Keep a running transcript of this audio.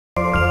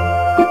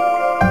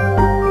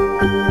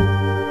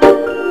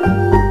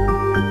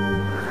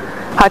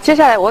好，接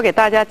下来我给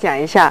大家讲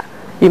一下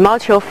羽毛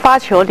球发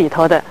球里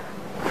头的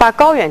发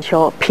高远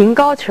球、平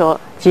高球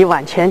及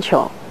往前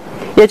球。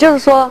也就是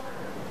说，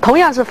同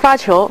样是发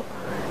球，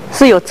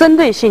是有针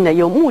对性的、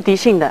有目的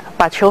性的，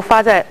把球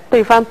发在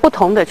对方不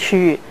同的区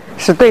域，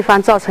使对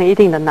方造成一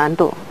定的难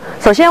度。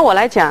首先，我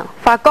来讲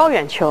发高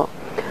远球。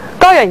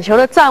高远球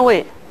的站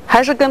位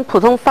还是跟普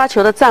通发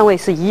球的站位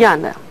是一样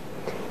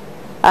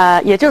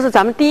的，也就是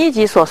咱们第一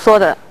集所说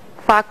的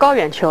发高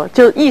远球，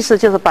就意思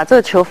就是把这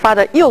个球发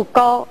得又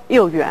高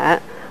又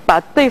远，把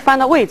对方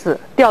的位置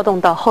调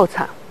动到后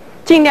场，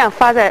尽量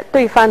发在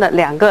对方的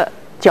2个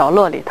角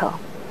落里头。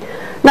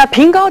那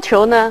平高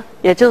球呢，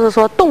也就是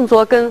说动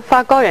作跟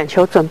发高远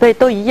球准备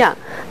都一样，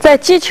在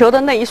击球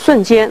的那一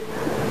瞬间，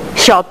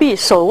小臂、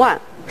手腕、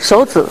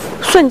手指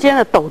瞬间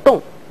的抖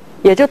动，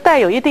也就带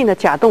有一定的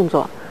假动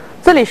作。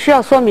这里需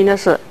要说明的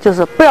是，就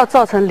是不要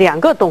造成2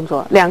个动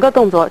作，2个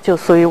动作就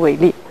属于违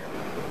例。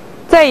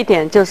再一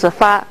点就是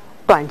发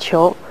短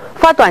球，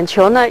发短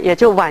球呢也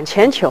就往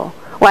前球，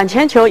往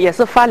前球也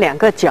是发2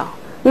个角，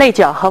内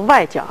角和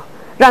外角，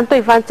让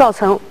对方造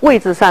成位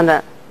置上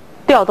的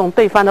调动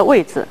对方的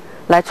位置，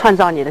来创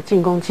造你的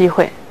进攻机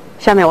会。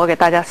下面我给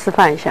大家示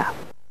范一下。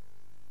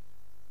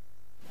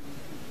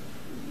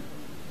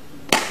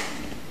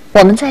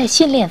我们在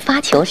训练发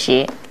球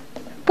时，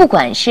不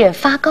管是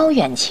发高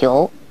远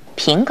球、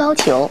平高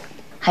球，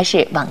还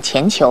是往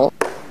前球，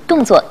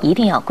动作一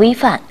定要规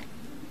范，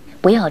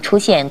不要出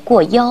现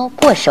过腰、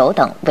过手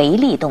等违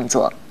例动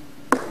作。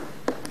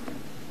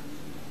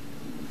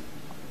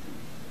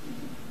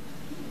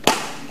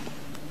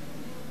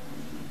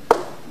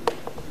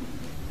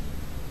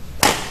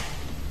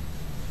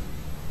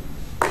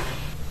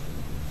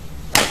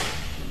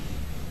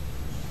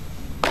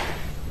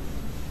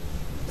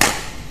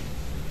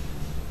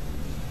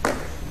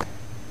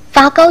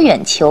发高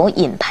远球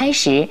引拍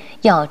时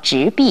要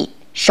直臂，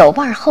手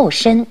腕后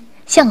伸，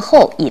向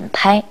后引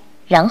拍，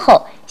然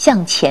后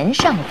向前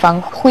上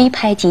方挥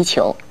拍击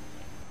球。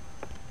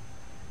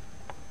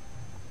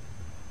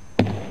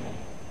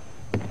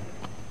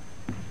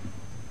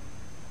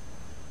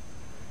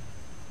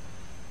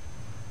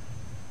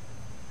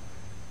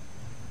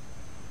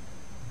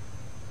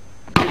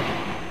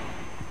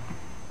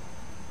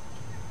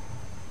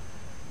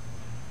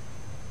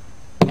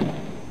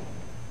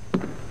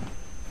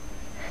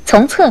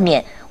从侧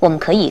面，我们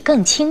可以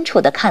更清楚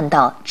地看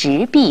到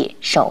直臂、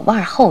手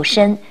腕后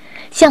伸、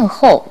向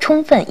后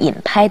充分引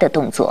拍的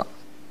动作。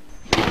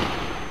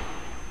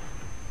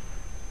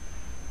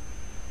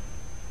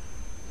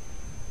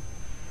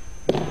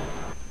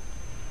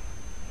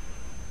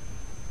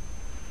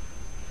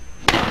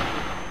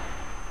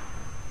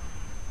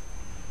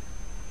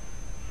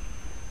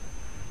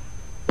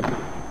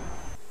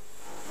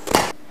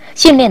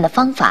训练的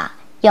方法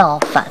要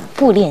反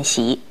复练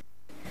习。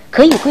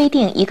可以规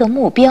定一个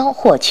目标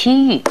或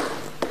区域，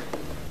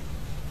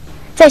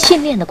在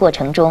训练的过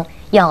程中，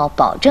要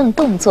保证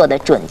动作的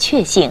准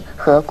确性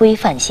和规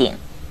范性。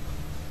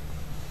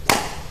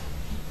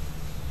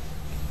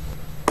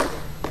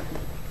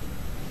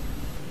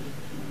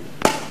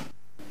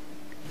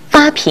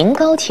发平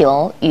高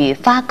球与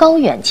发高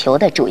远球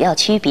的主要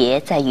区别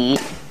在于，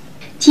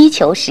击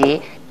球时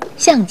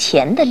向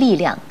前的力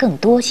量更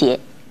多些，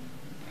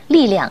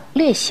力量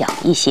略小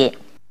一些。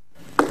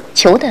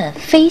球的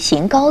飞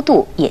行高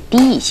度也低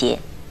一些。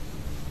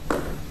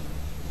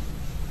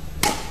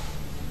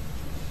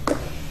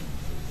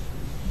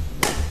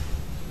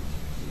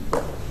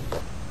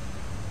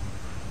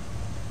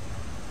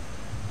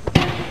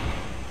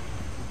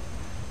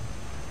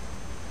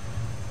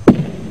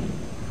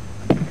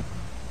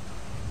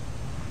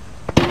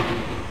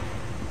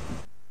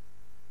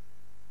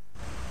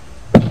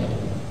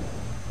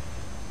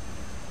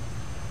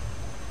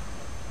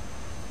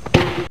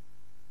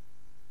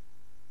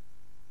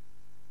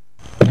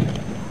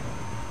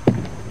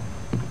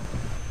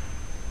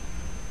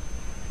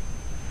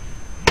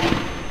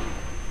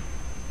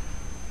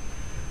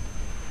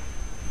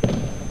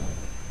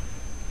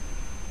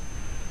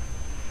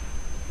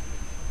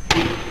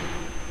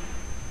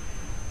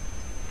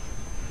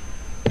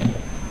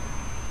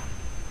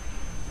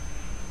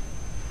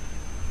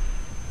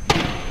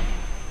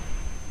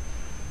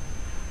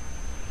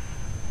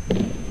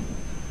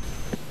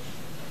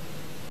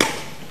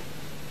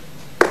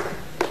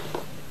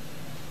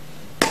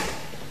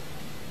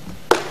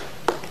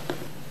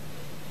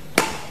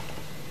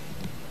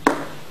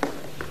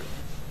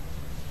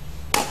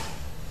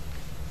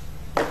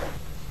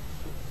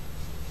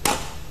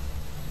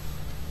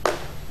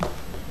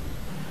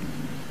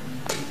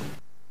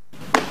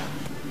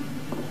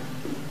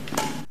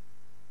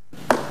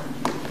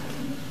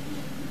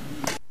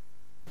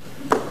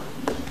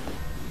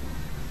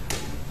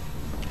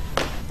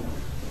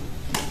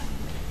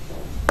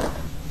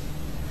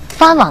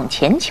发往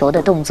前球的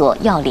动作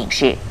要领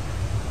是：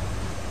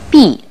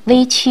臂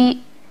微屈，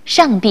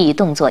上臂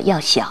动作要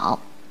小，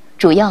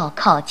主要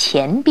靠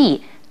前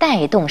臂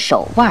带动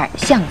手腕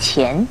向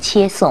前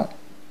切送。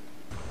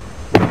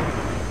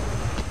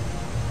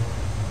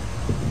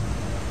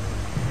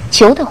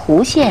球的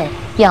弧线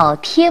要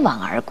贴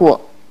网而过，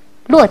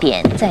落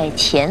点在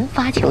前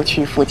发球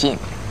区附近。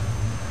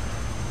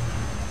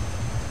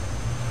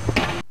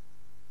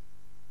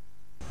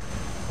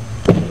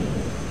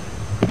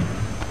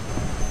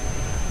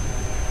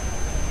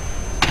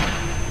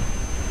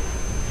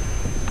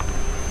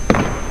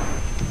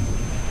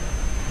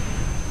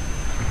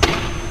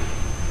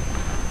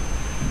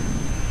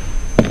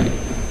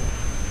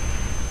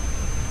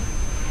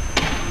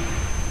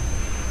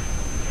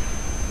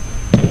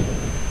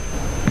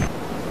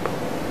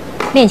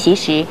练习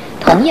时，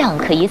同样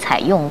可以采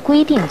用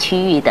规定区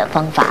域的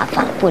方法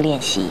反复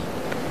练习。